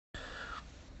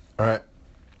Alright,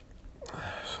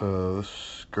 so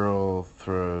this girl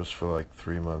throws for like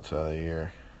 3 months out of the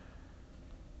year.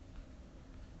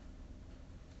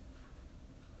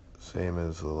 Same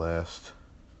as the last.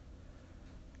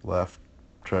 Left,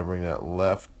 try to bring that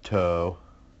left toe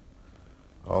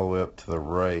all the way up to the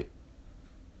right.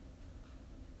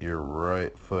 Your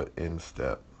right foot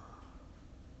instep.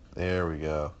 There we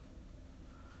go.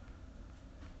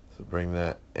 So bring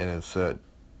that in and set.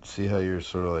 See how you're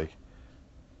sort of like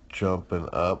jumping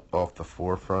up off the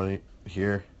forefront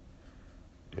here?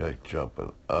 You're like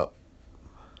jumping up.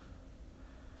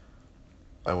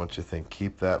 I want you to think,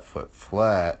 keep that foot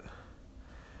flat.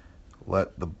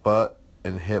 Let the butt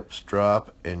and hips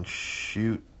drop and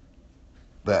shoot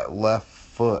that left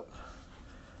foot.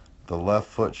 The left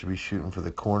foot should be shooting for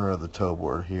the corner of the toe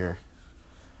board here.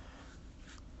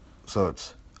 So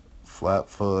it's flat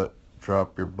foot,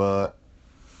 drop your butt,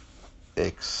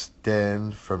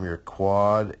 extend from your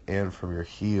quad and from your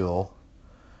heel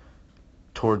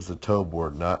towards the toe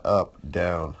board, not up,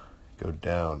 down. Go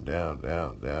down, down,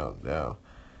 down, down, down.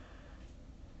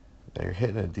 Now you're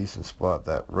hitting a decent spot.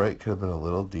 That right could have been a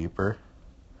little deeper.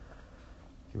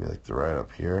 Give me like the right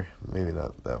up here. Maybe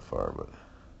not that far, but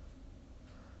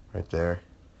right there.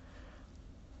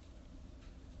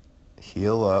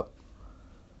 Heel up.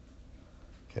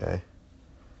 Okay.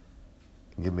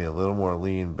 Give me a little more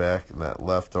lean back in that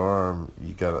left arm.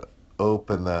 You gotta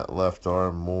open that left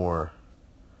arm more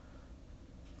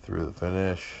through the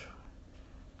finish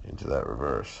into that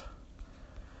reverse.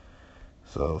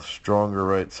 So stronger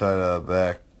right side of the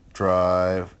back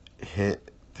drive,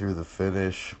 hit through the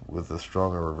finish with a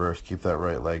stronger reverse. Keep that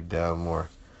right leg down more.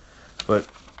 But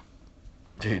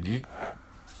dude, you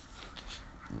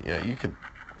could,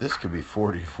 this could be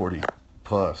 40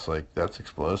 plus. Like, that's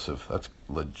explosive. That's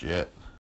legit.